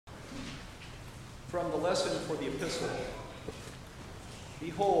From the lesson for the epistle.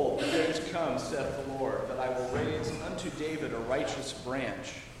 Behold, the days come, saith the Lord, that I will raise unto David a righteous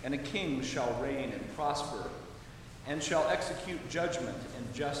branch, and a king shall reign and prosper, and shall execute judgment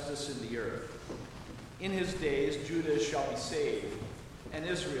and justice in the earth. In his days Judah shall be saved, and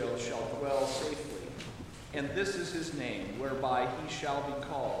Israel shall dwell safely. And this is his name, whereby he shall be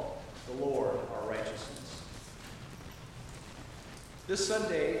called, the Lord our righteousness. This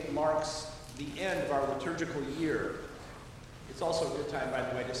Sunday marks the end of our liturgical year. It's also a good time, by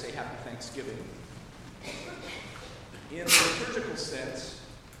the way, to say Happy Thanksgiving. In the liturgical sense,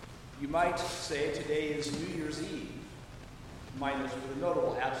 you might say today is New Year's Eve, minus with a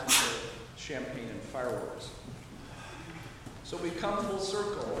notable absence of champagne and fireworks. So we've come full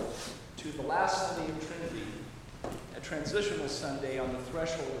circle to the last Sunday of Trinity, a transitional Sunday on the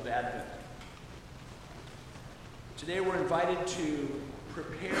threshold of Advent. Today we're invited to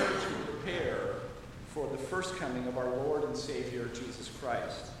prepare for the first coming of our Lord and Savior, Jesus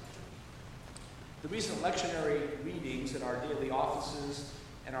Christ. The recent lectionary readings in our daily offices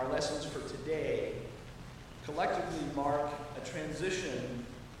and our lessons for today collectively mark a transition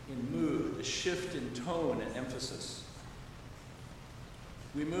in mood, a shift in tone and emphasis.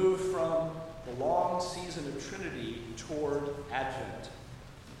 We move from the long season of Trinity toward Advent.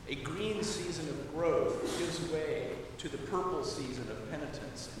 A green season of growth gives way to the purple season of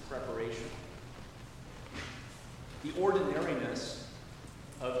penitence and preparation. The ordinariness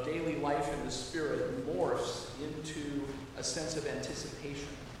of daily life in the Spirit morphs into a sense of anticipation.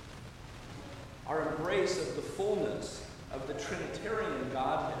 Our embrace of the fullness of the Trinitarian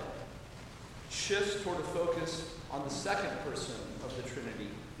Godhead shifts toward a focus on the second person of the Trinity,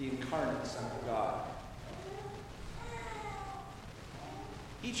 the incarnate Son of God.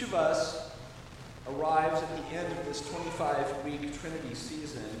 Each of us arrives at the end of this 25-week Trinity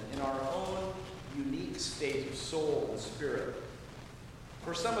season in our own unique state of soul and spirit.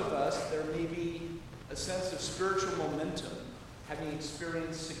 For some of us, there may be a sense of spiritual momentum, having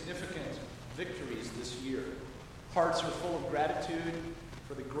experienced significant victories this year. Hearts are full of gratitude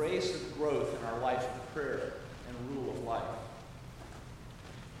for the grace of growth in our life of prayer and rule of life.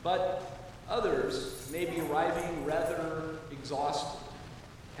 But others may be arriving rather exhausted,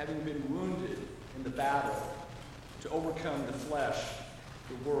 having been wounded in the battle to overcome the flesh,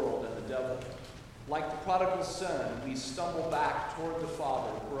 the world, and the devil. Like the prodigal son, we stumble back toward the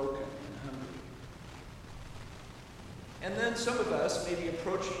Father, broken and hungry. And then some of us may be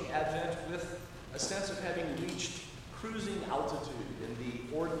approaching Advent with a sense of having reached cruising altitude in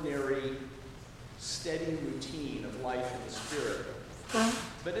the ordinary, steady routine of life in the Spirit.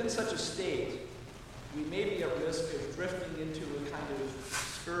 But in such a state, we may be at risk of drifting into a kind of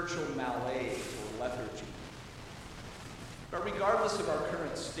spiritual malaise or lethargy. But regardless of our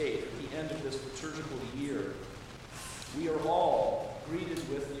current state at the end of this liturgical year, we are all greeted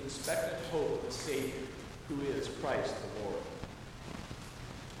with the expectant hope of the Savior, who is Christ the Lord.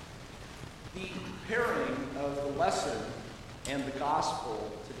 The pairing of the lesson and the gospel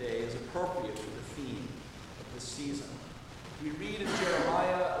today is appropriate for the theme of this season. We read in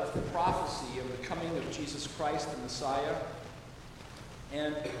Jeremiah of the prophecy of the coming of Jesus Christ the Messiah,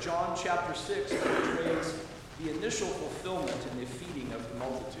 and John chapter 6 portrays the initial fulfillment in the feeding of the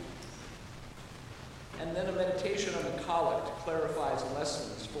multitude. And then a meditation on the collect clarifies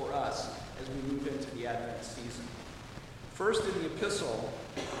lessons for us as we move into the Advent season. First, in the epistle,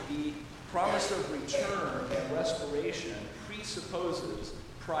 the promise of return and restoration presupposes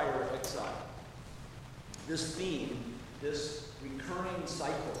prior exile. This theme, this recurring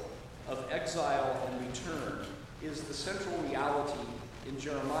cycle of exile and return, is the central reality in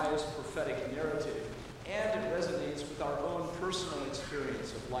Jeremiah's prophetic narrative, and it resonates with our own personal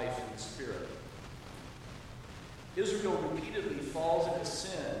experience of life in the Spirit. Israel repeatedly falls into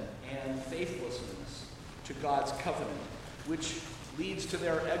sin and faithlessness to God's covenant, which leads to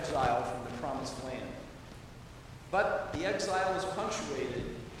their exile from the promised land. But the exile is punctuated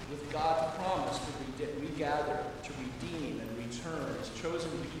with God's promise to regather, to redeem, and return his chosen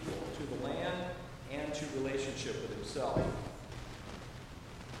people to the land and to relationship with himself.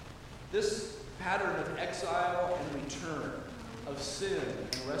 This pattern of exile and return, of sin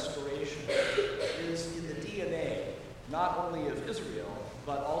and restoration, is in the DNA not only of Israel,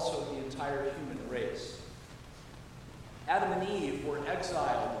 but also the entire human race. Adam and Eve were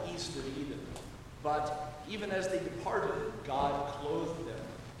exiled east of Eden, but even as they departed, God clothed them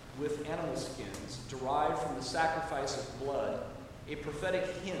with animal skins derived from the sacrifice of blood, a prophetic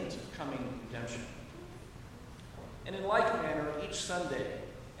hint of coming redemption. And in like manner, each Sunday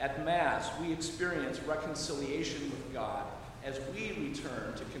at Mass, we experience reconciliation with God as we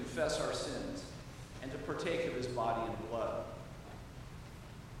return to confess our sins and to partake of his body and blood.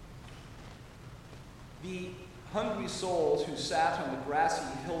 The hungry souls who sat on the grassy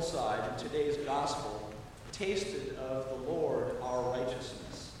hillside in today's gospel tasted of the Lord our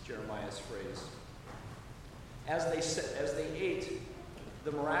righteousness, Jeremiah's phrase. As they ate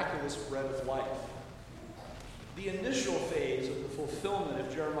the miraculous bread of life. The initial phase of the fulfillment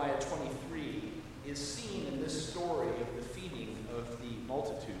of Jeremiah 23 is seen in this story of the feeding of the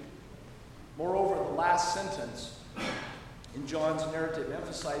multitude. Moreover, the last sentence in John's narrative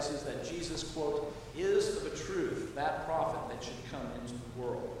emphasizes that Jesus, quote, is of a truth that prophet that should come into the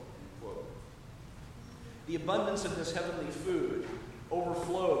world, quote. The abundance of this heavenly food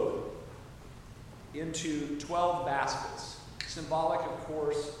overflowed into 12 baskets, symbolic, of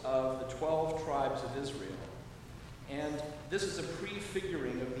course, of the 12 tribes of Israel. And this is a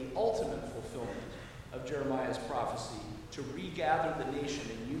prefiguring of the ultimate fulfillment of Jeremiah's prophecy to regather the nation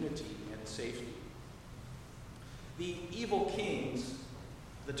in unity and safety. The evil kings,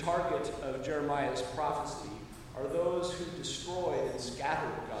 the target of Jeremiah's prophecy, are those who destroyed and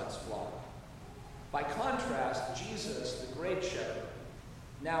scattered God's flock. By contrast, Jesus, the great shepherd,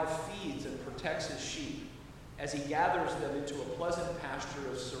 now feeds and protects his sheep as he gathers them into a pleasant pasture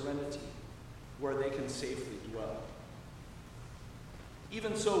of serenity where they can safely dwell.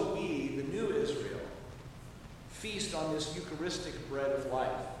 Even so, we, the new Israel, feast on this Eucharistic bread of life,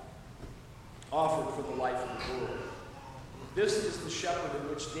 offered for the life of the world. This is the shepherd in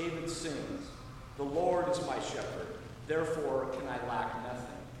which David sings, "The Lord is my shepherd, therefore can I lack nothing.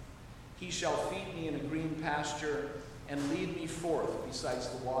 He shall feed me in a green pasture and lead me forth besides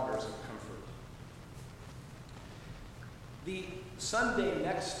the waters of comfort." The Sunday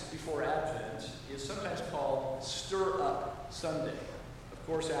next before Advent is sometimes called Stir Up Sunday. Of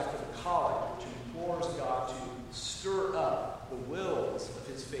course, after the collect, which implores God to stir up the wills of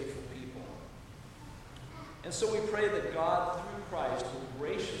his faithful people. And so we pray that God, through Christ, will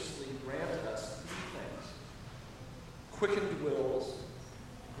graciously grant us three things: quickened wills,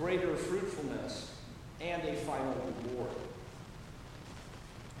 greater fruitfulness, and a final reward.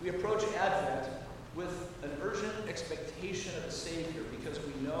 We approach Advent with an urgent expectation of a Savior because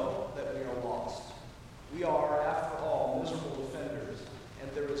we know that we are lost. We are, after all, miserable offenders,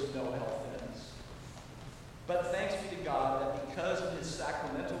 and there is no help in us. But thanks be to God that because of his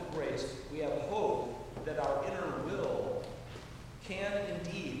sacramental grace, we have hope that our inner will can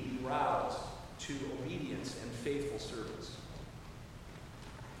indeed be roused to obedience and faithful service.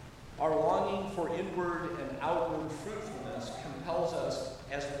 Our longing for inward and outward fruitfulness compels us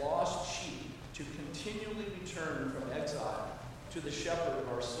as lost sheep to continually return from exile to the shepherd of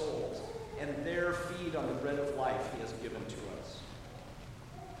our souls and there feed on the bread of life he has given to us.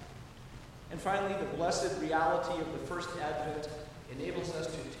 And finally, the blessed reality of the first Advent enables us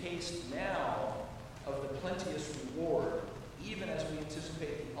to taste now of the plenteous reward, even as we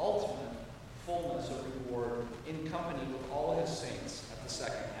anticipate the ultimate fullness of reward in company with all his saints at the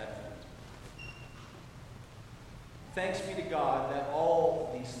second Advent. Thanks be to God that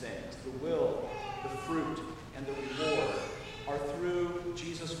all these things, the will, the fruit, and the reward, are through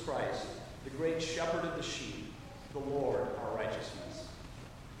Jesus Christ, the great shepherd of the sheep, the Lord, our righteousness.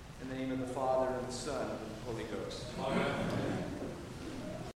 In the name of the Father, and the Son, and the Holy Ghost. Amen.